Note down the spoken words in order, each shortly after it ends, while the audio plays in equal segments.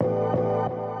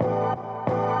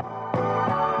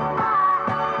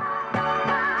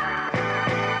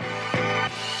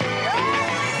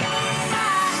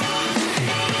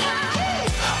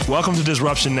Welcome to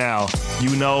Disruption Now.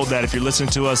 You know that if you're listening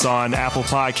to us on Apple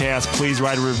Podcasts, please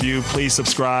write a review, please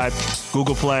subscribe,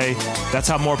 Google Play. That's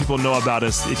how more people know about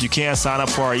us. If you can't sign up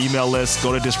for our email list,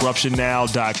 go to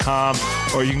disruptionnow.com,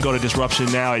 or you can go to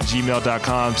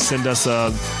disruptionnow@gmail.com. Send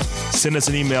us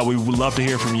an email. We would love to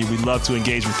hear from you. We'd love to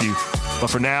engage with you. But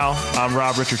for now, I'm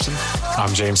Rob Richardson.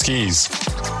 I'm James Keys.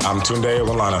 I'm Tunde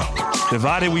Olana.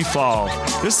 Divided we fall.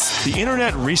 This the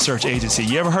Internet Research Agency.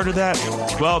 You ever heard of that?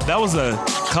 Well, that was a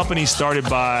company started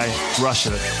by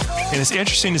Russia. And it's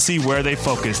interesting to see where they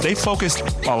focused. They focused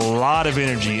a lot of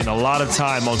energy and a lot of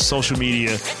time on social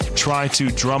media trying to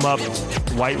drum up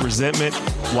white resentment,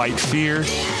 white fear,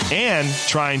 and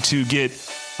trying to get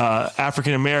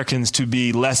African Americans to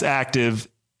be less active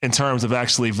in terms of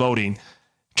actually voting.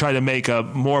 Try to make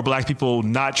more black people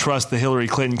not trust the Hillary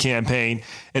Clinton campaign,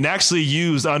 and actually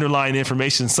use underlying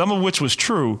information, some of which was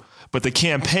true, but the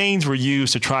campaigns were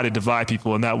used to try to divide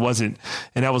people, and that was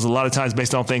a lot of times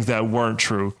based on things that weren't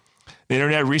true. The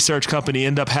Internet Research Company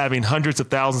ended up having hundreds of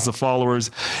thousands of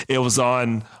followers. It was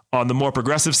on the more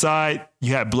progressive side.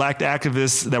 You had black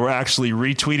activists that were actually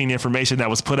retweeting information that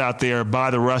was put out there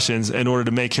by the Russians in order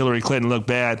to make Hillary Clinton look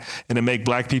bad and to make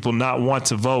black people not want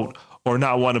to vote or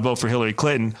not want to vote for Hillary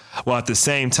Clinton, while at the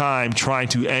same time trying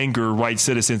to anger white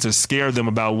citizens or scare them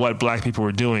about what black people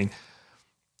were doing.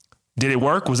 Did it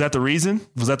work? Was that the reason?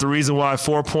 Was that the reason why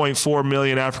 4.4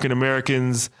 million African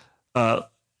Americans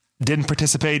didn't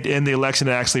participate in the election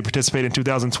and actually participated in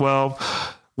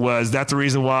 2012? Was that the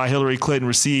reason why Hillary Clinton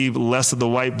received less of the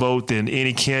white vote than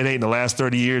any candidate in the last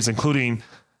 30 years, including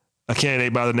a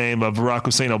candidate by the name of Barack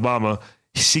Hussein Obama?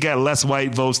 She got less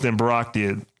white votes than Barack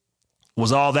did.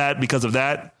 Was all that because of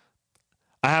that?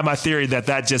 I have my theory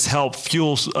that just helped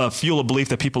fuel a belief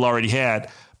that people already had.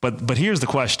 But here's the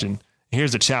question.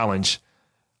 Here's the challenge.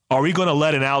 Are we going to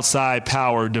let an outside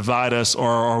power divide us, or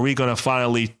are we going to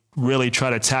finally really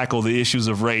try to tackle the issues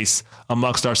of race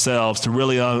amongst ourselves to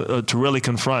really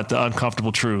confront the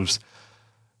uncomfortable truths?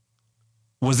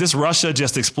 Was this Russia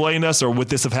just exploiting us, or would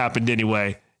this have happened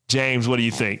anyway? James, what do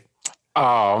you think?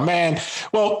 Oh, man.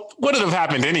 Well, would it have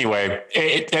happened anyway?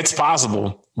 It's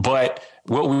possible. But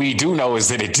what we do know is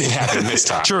that it did happen this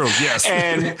time. True, yes.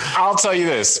 And I'll tell you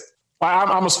this.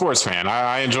 I'm a sports fan.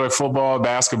 I enjoy football,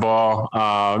 basketball.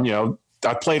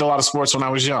 I played a lot of sports when I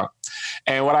was young.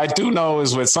 And what I do know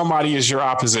is when somebody is your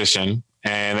opposition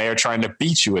and they are trying to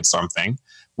beat you at something,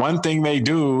 one thing they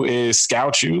do is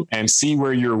scout you and see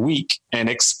where you're weak and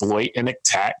exploit and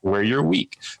attack where you're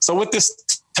weak. So what this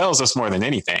tells us more than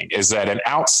anything is that an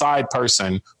outside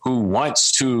person who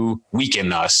wants to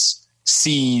weaken us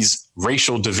sees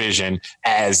racial division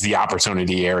as the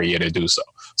opportunity area to do so.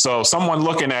 So someone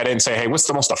looking at it and say, hey, what's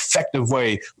the most effective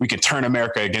way we can turn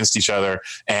America against each other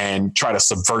and try to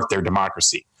subvert their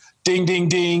democracy? Ding, ding,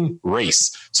 ding,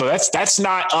 race. So that's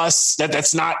not us.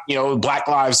 That's not, Black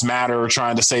Lives Matter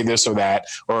trying to say this or that,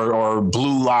 or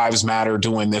Blue Lives Matter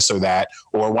doing this or that,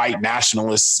 or white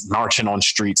nationalists marching on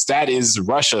streets. That is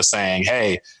Russia saying,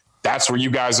 hey, that's where you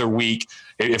guys are weak.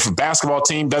 If a basketball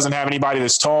team doesn't have anybody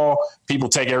that's tall, people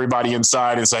take everybody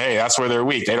inside and say, hey, that's where they're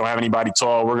weak. They don't have anybody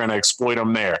tall. We're going to exploit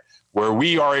them there. Where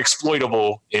we are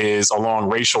exploitable is along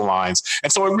racial lines.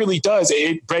 And so it really does.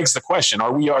 It begs the question,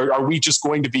 are we just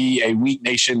going to be a weak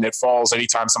nation that falls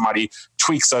anytime somebody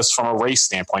tweaks us from a race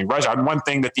standpoint? Russia, one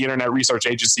thing that the Internet Research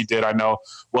Agency did, I know,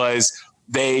 was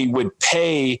they would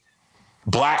pay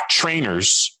black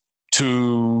trainers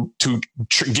to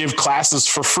give classes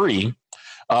for free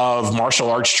of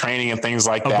martial arts training and things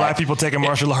like that. Black people taking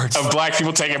martial arts. Of black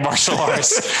people taking martial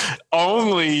arts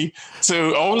only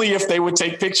if they would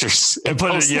take pictures and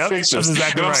post the pictures. That's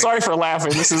exactly right. I'm sorry for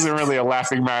laughing. This isn't really a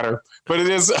laughing matter, but it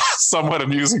is somewhat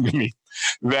amusing to me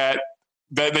that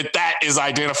is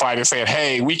identified as saying,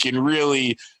 hey, we can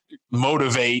really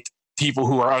motivate people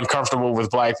who are uncomfortable with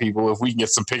black people if we can get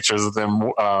some pictures of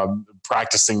them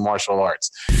practicing martial arts.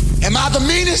 Am I the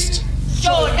meanest?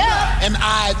 Sure enough. Am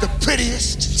I the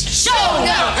prettiest? Sure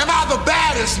enough. Am I the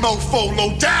baddest mofo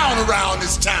low down around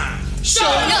this time? Sure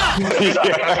enough.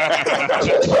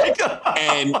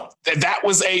 And that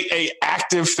was a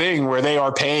active thing where they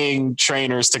are paying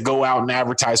trainers to go out and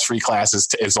advertise free classes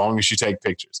as long as you take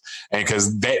pictures. And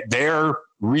because their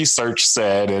research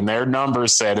said and their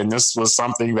numbers said, and this was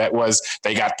something that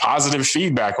they got positive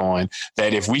feedback on,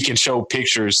 that if we can show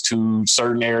pictures to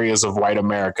certain areas of white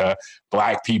America,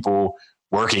 black people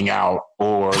working out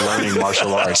or learning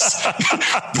martial arts,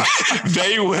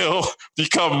 they will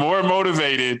become more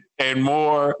motivated and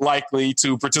more likely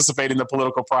to participate in the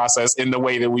political process in the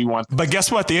way that we want. But guess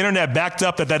what? The internet backed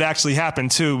up that actually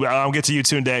happened too. I'll get to you,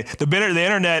 Tunde. The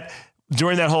internet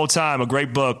during that whole time, a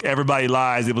great book, Everybody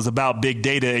Lies, it was about big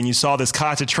data. And you saw this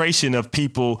concentration of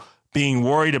people being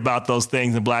worried about those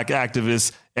things and black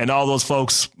activists, and all those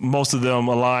folks, most of them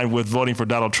aligned with voting for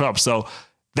Donald Trump. So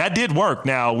that did work.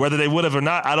 Now, whether they would have or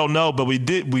not, I don't know, but we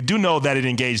do know that it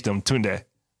engaged them. Tunde.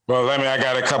 Well, I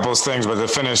got a couple of things, but to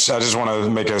finish, I just want to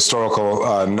make a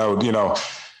historical note,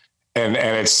 and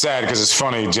it's sad because it's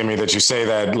funny, Jimmy, that you say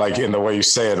that like in the way you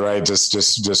say it, right?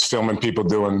 Just filming people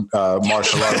doing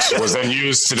martial arts was then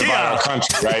used to divide our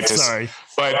country, right? Sorry.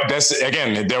 But that's,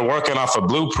 again, they're working off a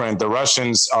blueprint. The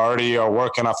Russians already are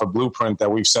working off a blueprint that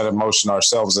we've set in motion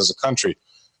ourselves as a country.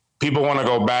 People want to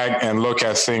go back and look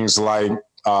at things like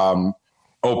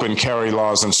open carry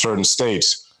laws in certain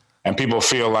states. And people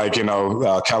feel like,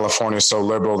 California is so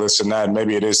liberal, this and that.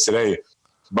 Maybe it is today.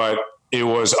 But it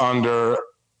was under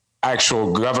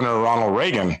actual Governor Ronald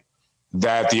Reagan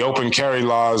that the open carry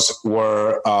laws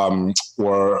were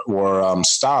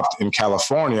stopped in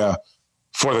California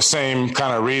for the same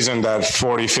kind of reason that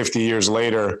 40, 50 years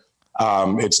later,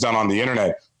 it's done on the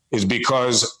internet, is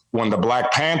because when the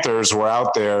Black Panthers were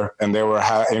out there and they were,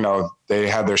 they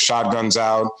had their shotguns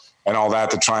out and all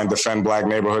that to try and defend black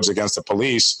neighborhoods against the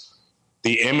police,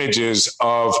 the images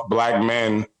of black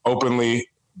men openly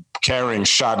carrying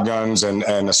shotguns and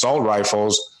assault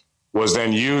rifles was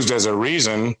then used as a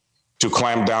reason to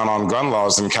clamp down on gun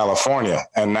laws in California.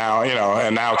 And now,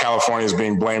 now California is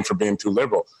being blamed for being too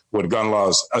liberal with gun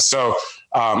laws. So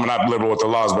not liberal with the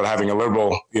laws, but having a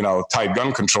liberal, tight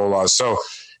gun control laws. So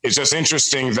it's just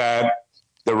interesting that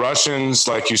the Russians,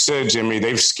 like you said, Jimmy,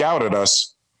 they've scouted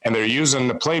us and they're using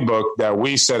the playbook that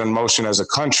we set in motion as a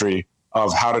country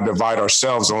of how to divide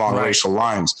ourselves along racial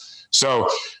lines. So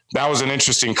that was an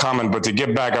interesting comment. But to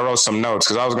get back, I wrote some notes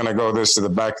because I was going to go this to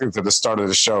the start of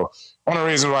the show. One of the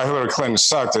reasons why Hillary Clinton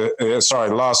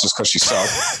lost is because she sucked.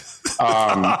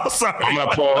 Sorry. I'm going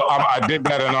to pull. I did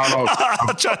that in Arnold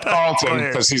Carlton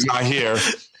because he's not here.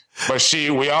 But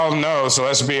we all know. So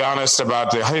let's be honest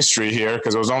about the history here,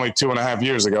 because it was only 2.5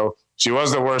 years ago. She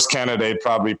was the worst candidate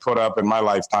probably put up in my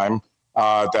lifetime.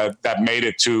 That made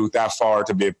it to that far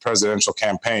to be a presidential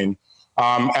campaign.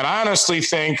 And I honestly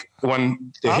think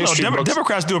when the history books,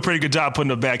 Democrats do a pretty good job putting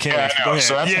up bad candidates. Yeah, go ahead.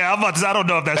 So I'm about to. I don't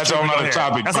know if that's a whole other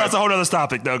topic. That's a whole other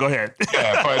topic, though. Go ahead.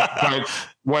 Yeah, but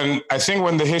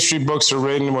when the history books are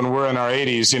written when we're in our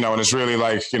 80s, and it's really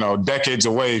like decades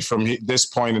away from this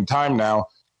point in time now,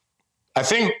 I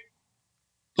think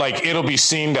like it'll be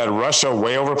seen that Russia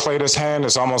way overplayed his hand.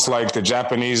 It's almost like the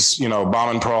Japanese,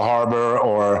 bombing Pearl Harbor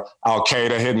or Al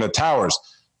Qaeda hitting the towers.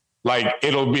 Like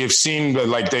it'll be seen that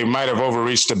like they might have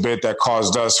overreached a bit that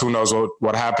caused us, who knows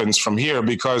what happens from here,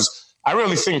 because I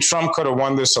really think Trump could have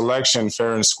won this election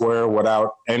fair and square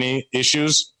without any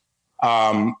issues.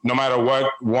 No matter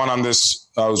what one on this,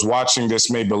 I was watching this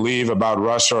may believe about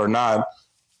Russia or not,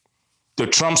 the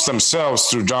Trumps themselves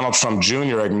through Donald Trump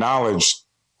Jr. acknowledged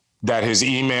that his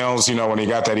emails, when he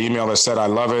got that email that said, I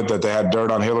love it, that they had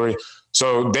dirt on Hillary.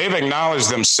 So they've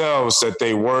acknowledged themselves that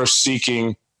they were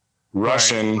seeking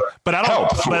Russian help.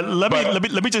 But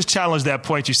let me just challenge that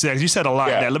point you said. You said a lot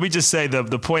in that. Let me just say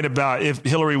the point about if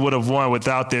Hillary would have won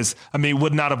without this,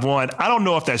 would not have won. I don't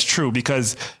know if that's true,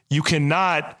 because you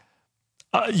cannot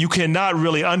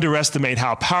really underestimate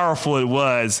how powerful it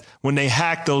was when they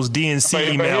hacked those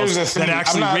DNC emails that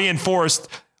actually reinforced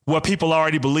what people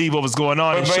already believe what was going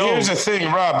on. But here's the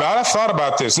thing, Rob. I've thought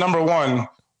about this. Number one,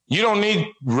 you don't need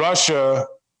Russia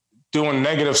doing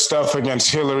negative stuff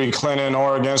against Hillary Clinton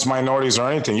or against minorities or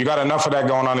anything. You got enough of that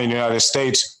going on in the United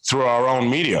States through our own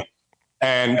media.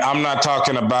 And I'm not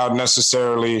talking about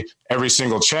necessarily every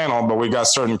single channel, but we got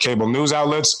certain cable news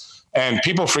outlets. And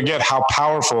people forget how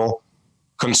powerful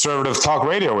conservative talk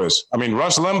radio is.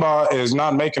 Rush Limbaugh is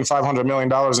not making $500 million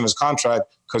in his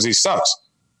contract because he sucks.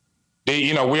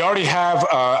 We already have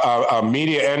a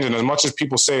media engine. As much as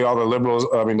people say all the liberals,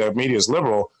 the media is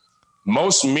liberal,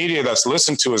 most media that's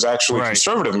listened to is actually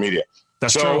conservative media.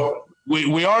 That's true.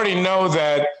 We already know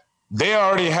that they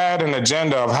already had an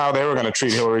agenda of how they were going to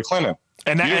treat Hillary Clinton.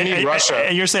 And Russia.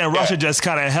 And you're saying Russia just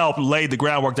kind of helped lay the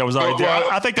groundwork that was already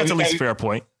there. I think that's at least a fair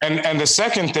point. And the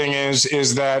second thing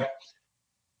is that,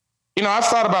 I've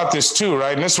thought about this too,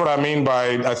 right? And this is what I mean by,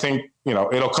 I think,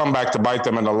 it'll come back to bite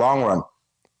them in the long run.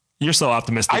 You're so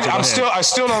optimistic. I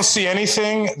still don't see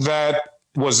anything that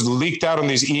was leaked out in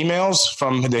these emails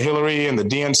from the Hillary and the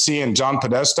DNC and John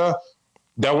Podesta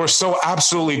that were so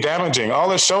absolutely damaging.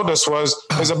 All it showed us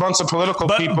is a bunch of political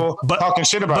people talking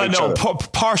shit about each other.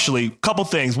 Partially, couple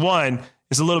things. One,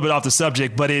 it's a little bit off the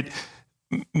subject, but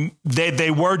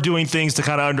they were doing things to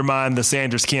kind of undermine the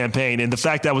Sanders campaign. And the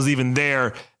fact that was even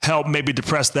there helped maybe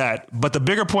depress that. But the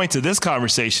bigger point to this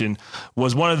conversation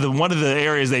was one of the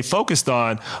areas they focused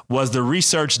on was the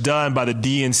research done by the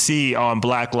DNC on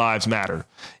Black Lives Matter.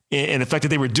 And the fact that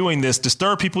they were doing this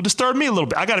disturbed me a little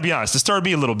bit. I got to be honest, disturbed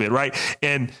me a little bit, right?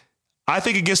 And I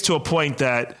think it gets to a point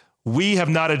that we have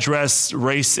not addressed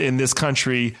race in this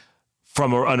country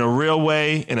in a real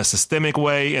way, in a systemic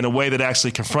way, in a way that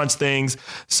actually confronts things.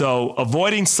 So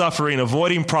avoiding suffering,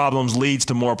 avoiding problems leads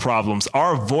to more problems.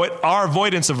 Our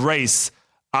avoidance of race,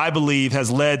 I believe,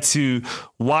 has led to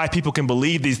why people can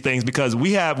believe these things, because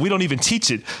we don't even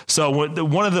teach it. So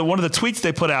one of the tweets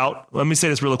they put out, let me say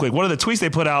this real quick. One of the tweets they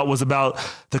put out was about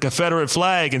the Confederate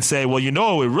flag and say, well,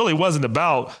 it really wasn't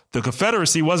about the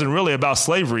Confederacy, wasn't really about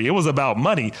slavery. It was about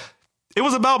money. It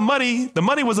was about money. The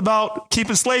money was about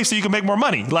keeping slaves so you can make more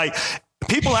money. Like,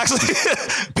 people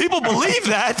believe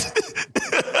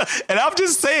that. And I'm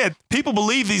just saying, people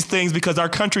believe these things because our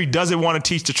country doesn't want to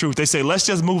teach the truth. They say, let's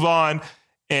just move on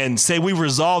and say we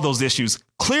resolve those issues.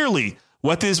 Clearly,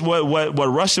 what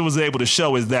Russia was able to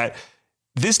show is that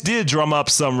this did drum up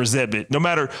some resentment. No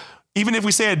matter, even if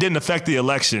we say it didn't affect the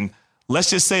election, let's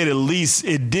just say at least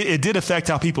it did affect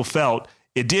how people felt.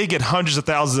 It did get hundreds of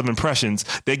thousands of impressions.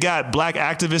 They got black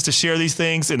activists to share these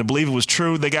things and to believe it was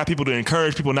true. They got people to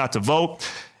encourage people not to vote.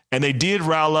 And they did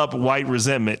rile up white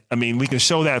resentment. I mean, we can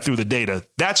show that through the data.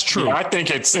 That's true. Yeah, I think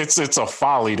it's a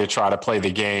folly to try to play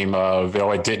the game of,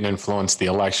 it didn't influence the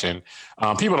election.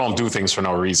 People don't do things for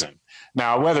no reason.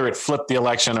 Now, whether it flipped the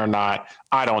election or not,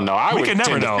 I don't know. We would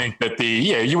never know. Think that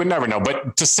you would never know.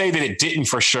 But to say that it didn't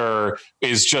for sure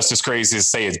is just as crazy as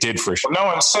say it did for sure. No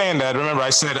one's saying that. Remember, I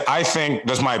said, I think,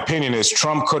 that's my opinion, is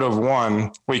Trump could have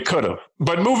won. We could have.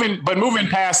 But moving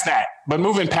past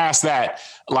that,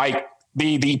 like,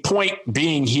 the point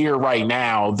being here right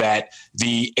now that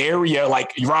the area,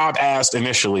 like Rob asked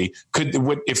initially,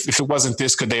 if it wasn't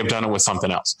this, could they have done it with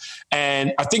something else?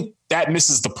 And I think that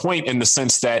misses the point in the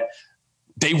sense that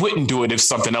they wouldn't do it if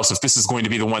this is going to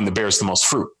be the one that bears the most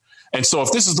fruit. And so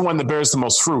if this is the one that bears the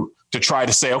most fruit, to try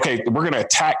to say, okay, we're going to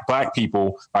attack black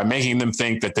people by making them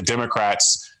think that the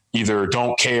Democrats either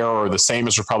don't care or the same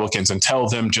as Republicans, and tell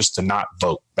them just to not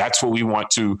vote. That's what we want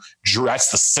to,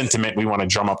 that's the sentiment we want to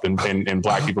drum up in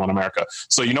black people in America.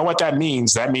 So you know what that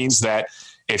means? That means that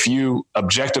if you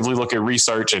objectively look at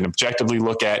research and objectively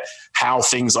look at how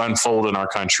things unfold in our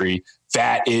country,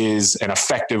 that is an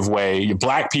effective way.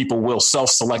 Black people will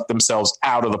self-select themselves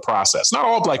out of the process. Not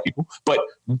all black people, but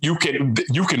you can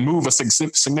move a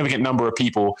significant number of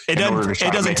people. It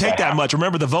doesn't take that much.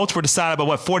 Remember, the votes were decided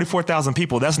by 44,000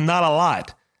 people. That's not a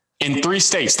lot. In 3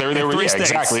 states, there were three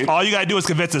states. Exactly. All you got to do is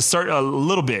convince a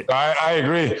little bit. I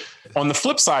agree. On the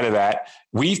flip side of that,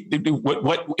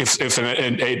 if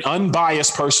an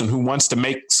unbiased person who wants to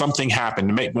make something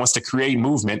happen, wants to create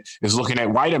movement, is looking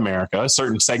at white America,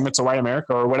 certain segments of white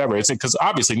America or whatever, it's because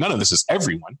obviously none of this is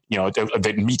everyone,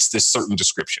 that meets this certain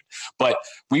description. But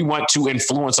we want to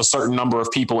influence a certain number of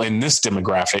people in this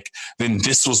demographic. Then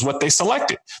this was what they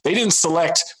selected. They didn't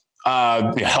select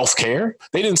healthcare.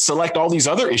 They didn't select all these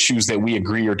other issues that we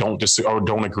agree or don't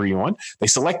agree on. They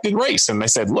selected race, and they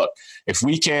said, look, if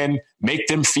we can make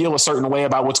them feel a certain way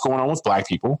about what's going on with black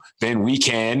people, then we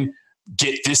can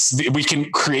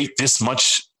create this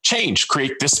much change,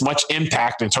 create this much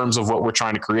impact in terms of what we're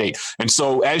trying to create. And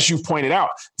so, as you pointed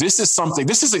out, this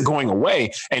isn't going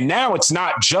away. And now it's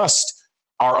not just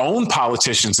our own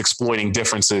politicians exploiting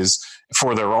differences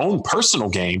for their own personal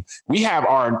gain. We have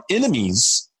our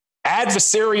enemies,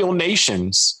 adversarial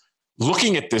nations,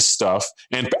 looking at this stuff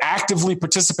and actively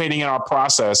participating in our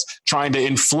process, trying to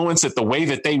influence it the way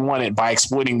that they want it by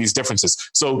exploiting these differences.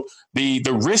 So the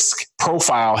risk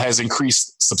profile has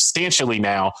increased substantially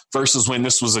now versus when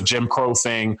this was a Jim Crow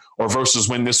thing or versus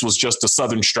when this was just a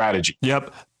Southern strategy.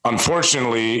 Yep.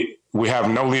 Unfortunately, we have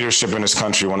no leadership in this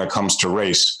country when it comes to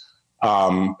race.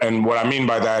 And what I mean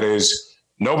by that is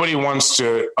nobody wants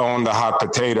to own the hot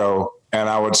potato. And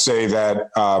I would say that,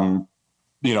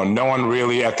 no one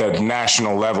really at the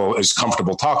national level is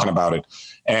comfortable talking about it.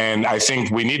 And I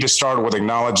think we need to start with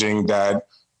acknowledging that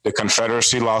the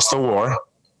Confederacy lost the war.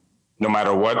 No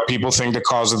matter what people think the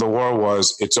cause of the war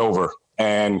was, it's over.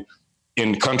 And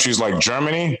in countries like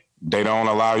Germany, they don't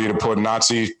allow you to put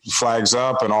Nazi flags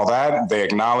up and all that. They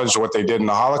acknowledge what they did in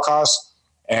the Holocaust.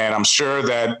 And I'm sure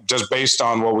that just based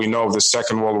on what we know of the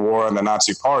Second World War and the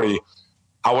Nazi Party,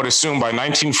 I would assume by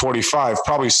 1945,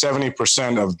 probably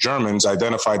 70% of Germans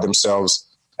identified themselves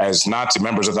as Nazi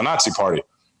members of the Nazi Party.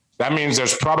 That means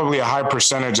there's probably a high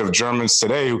percentage of Germans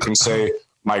today who can say,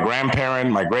 my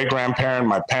grandparent, my great-grandparent,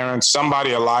 my parents,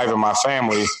 somebody alive in my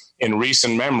family in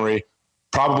recent memory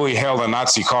probably held a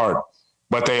Nazi card.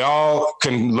 But they all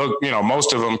can look,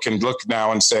 most of them can look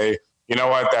now and say, you know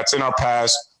what, that's in our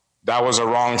past. That was a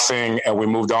wrong thing. And we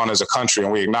moved on as a country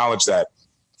and we acknowledge that.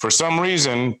 For some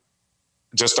reason,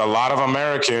 just a lot of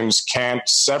Americans can't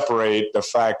separate the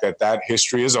fact that that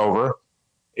history is over.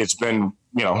 It's been,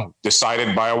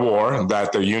 decided by a war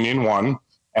that the Union won.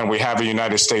 And we have a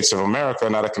United States of America,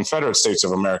 not a Confederate States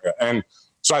of America. And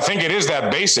so I think it is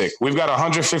that basic. We've got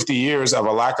 150 years of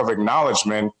a lack of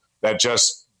acknowledgement that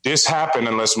just this happened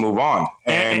and let's move on.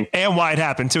 And why it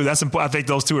happened too. That's important. I think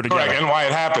those two are together. Correct. And why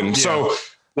it happened. Yeah. So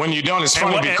when you don't, it's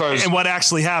funny because. And what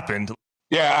actually happened.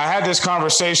 Yeah. I had this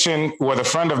conversation with a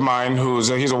friend of mine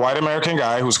he's a white American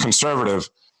guy who's conservative.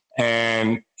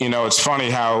 And, it's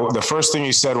funny how the first thing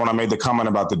he said when I made the comment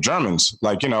about the Germans,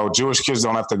 Jewish kids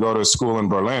don't have to go to school in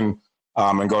Berlin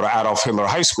and go to Adolf Hitler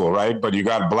High School, right? But you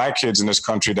got black kids in this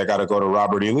country that got to go to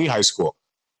Robert E. Lee High School.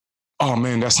 Oh,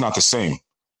 man, that's not the same.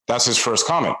 That's his first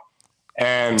comment.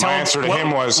 And my answer to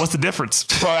him was... What's the difference?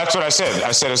 Well, that's what I said.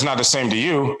 I said, it's not the same to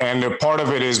you. And the part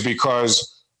of it is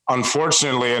because,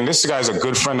 unfortunately, and this guy's a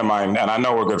good friend of mine, and I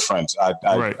know we're good friends.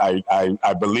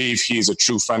 I believe he's a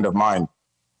true friend of mine.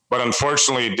 But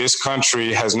unfortunately, this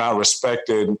country has not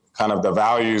respected kind of the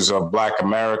values of Black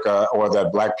America or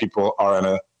that Black people are on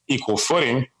an equal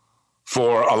footing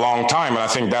for a long time. And I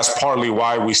think that's partly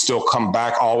why we still come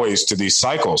back always to these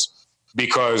cycles.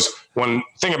 Because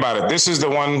think about it, this is the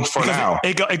one for now.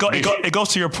 It goes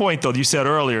to your point, though, you said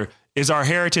earlier. Is our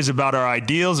heritage about our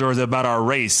ideals or is it about our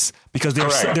race? Because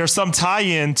there's some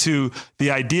tie-in to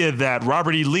the idea that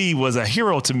Robert E. Lee was a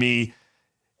hero to me.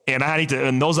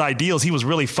 And those ideals he was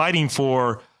really fighting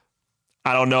for,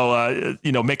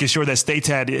 making sure that states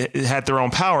had their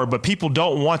own power. But people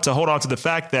don't want to hold on to the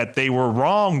fact that they were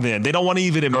wrong then. They don't want to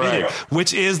even admit it,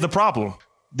 which is the problem.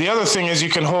 The other thing is you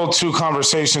can hold two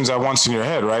conversations at once in your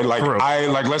head, right?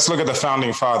 Let's look at the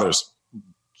founding fathers,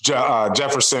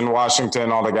 Jefferson,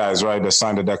 Washington, all the guys, right, that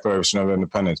signed the Declaration of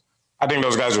Independence. I think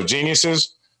those guys are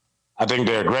geniuses. I think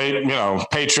they're great,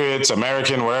 patriots,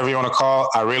 American, whatever you want to call.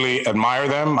 I really admire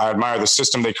them. I admire the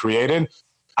system they created.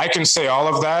 I can say all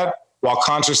of that while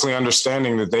consciously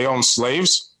understanding that they own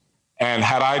slaves. And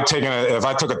if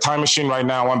I took a time machine right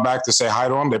now, went back to say hi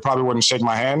to them, they probably wouldn't shake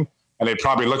my hand and they'd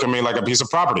probably look at me like a piece of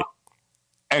property.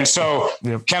 And so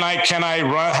can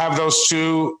I have those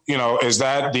two, is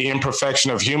that the imperfection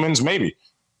of humans? Maybe.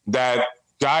 That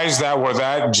guys that were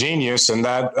that genius and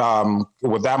that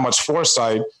with that much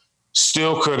foresight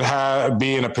still could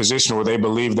be in a position where they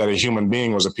believe that a human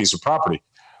being was a piece of property.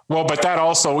 Well, but that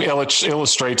also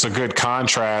illustrates a good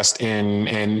contrast in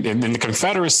the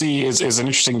Confederacy is an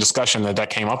interesting discussion that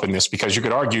came up in this, because you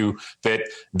could argue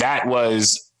that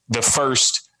was the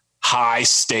first high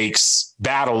stakes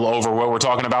battle over what we're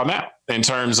talking about now in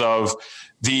terms of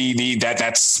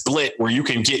that split where you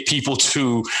can get people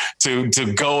to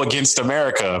go against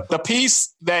America. The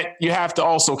piece that you have to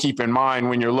also keep in mind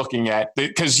when you're looking at,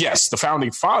 because yes, the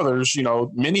founding fathers,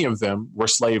 many of them were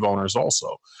slave owners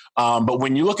also. But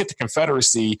when you look at the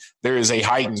Confederacy, there is a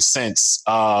heightened sense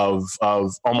of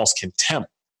almost contempt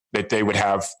that they would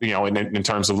have, in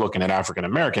terms of looking at African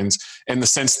Americans, in the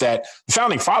sense that the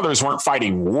founding fathers weren't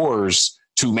fighting wars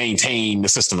to maintain the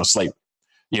system of slavery.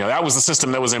 That was the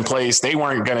system that was in place. They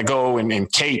weren't going to go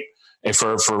and cape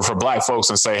for black folks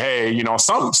and say, hey,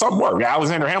 some work.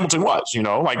 Alexander Hamilton was,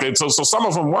 so some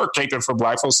of them were caping for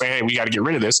black folks saying, hey, we got to get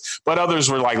rid of this. But others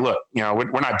were like, look,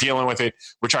 we're not dealing with it.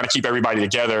 We're trying to keep everybody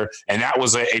together. And that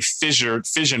was a fissure that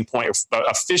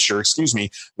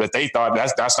they thought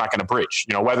that's not going to bridge,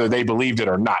 whether they believed it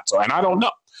or not. So, and I don't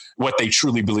know what they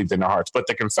truly believed in their hearts, but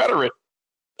the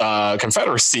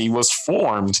Confederacy was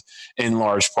formed in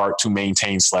large part to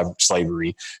maintain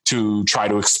slavery, to try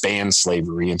to expand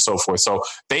slavery and so forth. So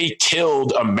they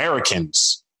killed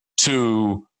Americans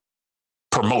to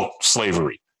promote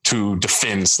slavery, to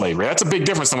defend slavery. That's a big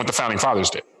difference than what the founding fathers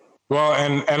did. Well,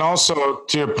 and also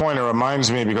to your point, it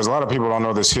reminds me, because a lot of people don't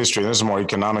know this history. This is more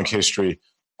economic history.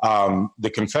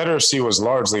 The Confederacy was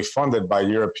largely funded by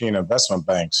European investment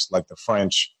banks like the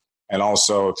French, and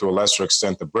also, to a lesser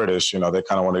extent, the British. They kind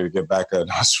of wanted to get back at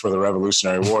us for the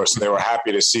Revolutionary War. So they were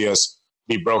happy to see us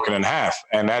be broken in half.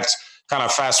 And that's kind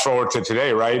of fast forward to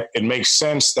today, right? It makes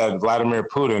sense that Vladimir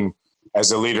Putin, as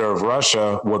the leader of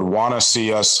Russia, would want to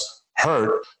see us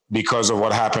hurt because of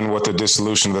what happened with the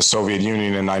dissolution of the Soviet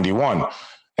Union in 91.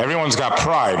 everyone's got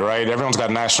pride, right? Everyone's got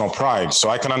national pride. So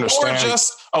I can understand. Or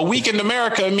just a weakened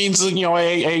America means,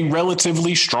 a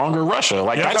relatively stronger Russia.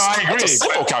 Like, I agree. That's a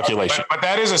simple calculation. But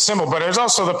that is a symbol. But there's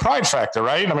also the pride factor,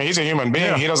 right? I mean, he's a human being.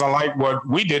 Yeah. He doesn't like what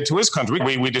we did to his country.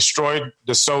 We destroyed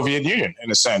the Soviet Union,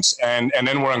 in a sense. And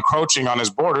then we're encroaching on his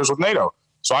borders with NATO.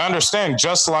 So I understand,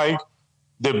 just like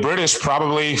the British,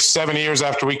 probably 7 years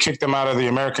after we kicked them out of the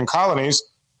American colonies,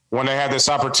 when they had this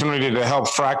opportunity to help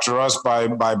fracture us by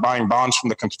buying bonds from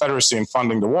the Confederacy and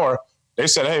funding the war, they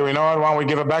said, hey, you know what? Why don't we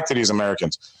give it back to these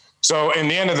Americans? So in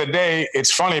the end of the day,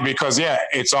 it's funny because,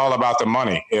 it's all about the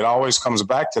money. It always comes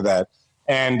back to that.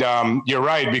 And you're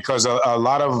right, because a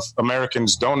lot of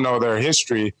Americans don't know their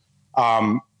history.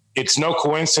 It's no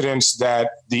coincidence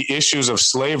that the issues of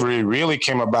slavery really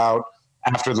came about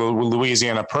after the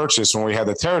Louisiana Purchase, when we had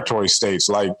the territory states,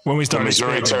 like when we started the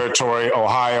Missouri Territory,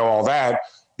 Ohio, all that,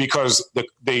 because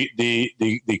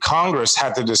the Congress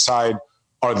had to decide,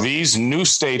 are these new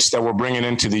states that we're bringing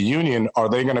into the Union, are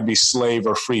they going to be slave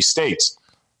or free states?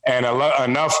 And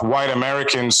enough white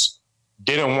Americans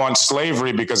didn't want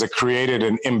slavery because it created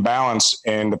an imbalance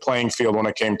in the playing field when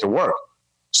it came to work.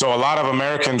 So a lot of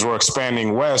Americans were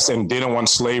expanding west and didn't want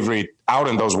slavery out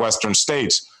in those western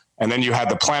states. And then you had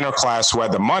the planter class who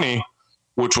had the money,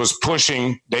 which was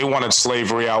pushing. They wanted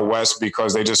slavery out west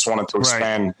because they just wanted to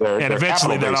expand their and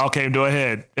eventually that all came to a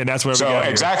head, and that's where we got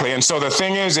here. Exactly. And so the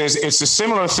thing is it's a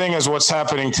similar thing as what's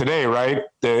happening today, right?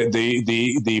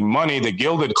 The money, the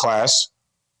gilded class,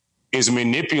 is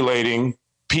manipulating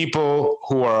people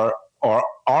who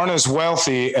aren't as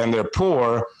wealthy and they're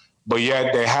poor, but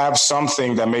yet they have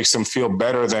something that makes them feel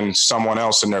better than someone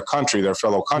else in their country, their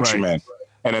fellow countrymen. Right.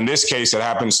 And in this case, it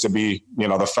happens to be,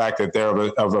 the fact that they're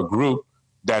of a group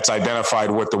that's identified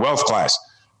with the wealth class.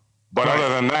 But other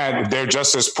than that, they're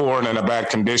just as poor and in a bad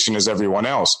condition as everyone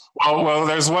else. Well,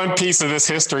 there's one piece of this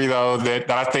history, though, that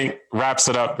I think wraps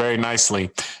it up very nicely,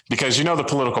 because the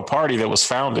political party that was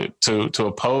founded to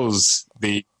oppose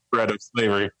the spread of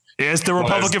slavery. It's the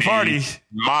Republican Party.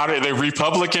 The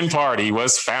Republican Party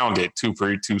was founded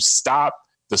to stop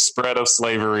the spread of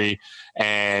slavery.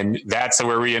 And that's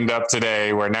where we end up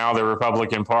today, where now the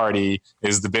Republican Party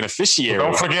is the beneficiary.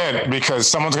 Don't forget, because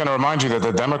someone's going to remind you that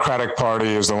the Democratic Party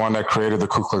is the one that created the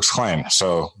Ku Klux Klan.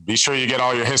 So be sure you get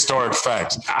all your historic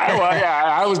facts.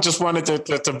 I was just wanted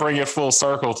to bring it full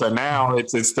circle to now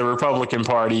it's the Republican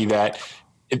Party that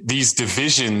these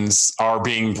divisions are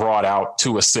being brought out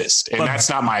to assist. And that's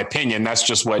not my opinion. That's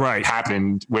just what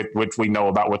happened with which we know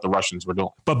about what the Russians were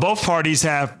doing. But both parties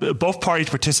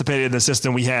participated in the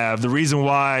system we have. The reason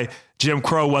why Jim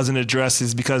Crow wasn't addressed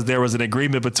is because there was an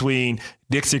agreement between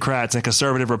Dixiecrats and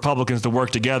conservative Republicans to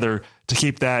work together to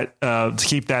keep that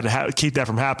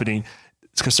from happening.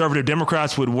 Conservative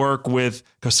Democrats would work with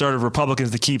conservative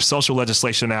Republicans to keep social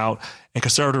legislation out, and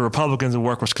conservative Republicans would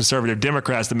work with conservative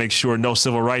Democrats to make sure no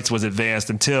civil rights was advanced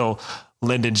until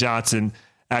Lyndon Johnson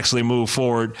actually moved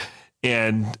forward.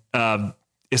 And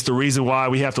it's the reason why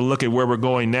we have to look at where we're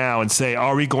going now and say,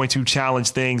 are we going to challenge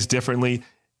things differently?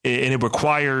 And it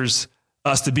requires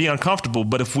us to be uncomfortable.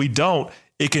 But if we don't,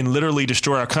 it can literally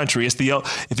destroy our country. If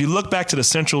you look back to the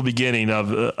central beginning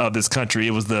of this country,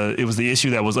 it was the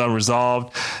issue that was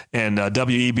unresolved. And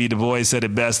W.E.B. Du Bois said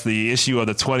it best: the issue of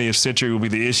the 20th century will be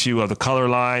the issue of the color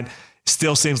line.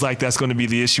 Still seems like that's going to be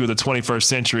the issue of the 21st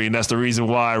century, and that's the reason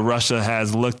why Russia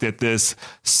has looked at this,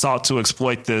 sought to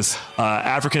exploit this.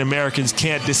 African Americans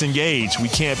can't disengage. We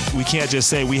can't just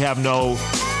say we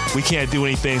can't do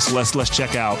anything, so let's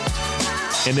check out.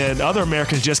 And then other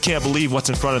Americans just can't believe what's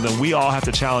in front of them. We all have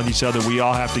to challenge each other. We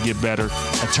all have to get better.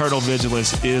 Eternal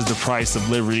vigilance is the price of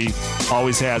liberty.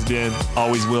 Always has been,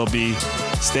 always will be.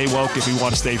 Stay woke if we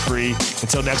want to stay free.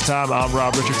 Until next time, I'm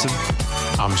Rob Richardson.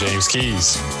 I'm James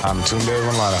Keys. I'm Tunde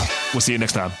Wanlata. We'll see you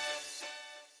next time.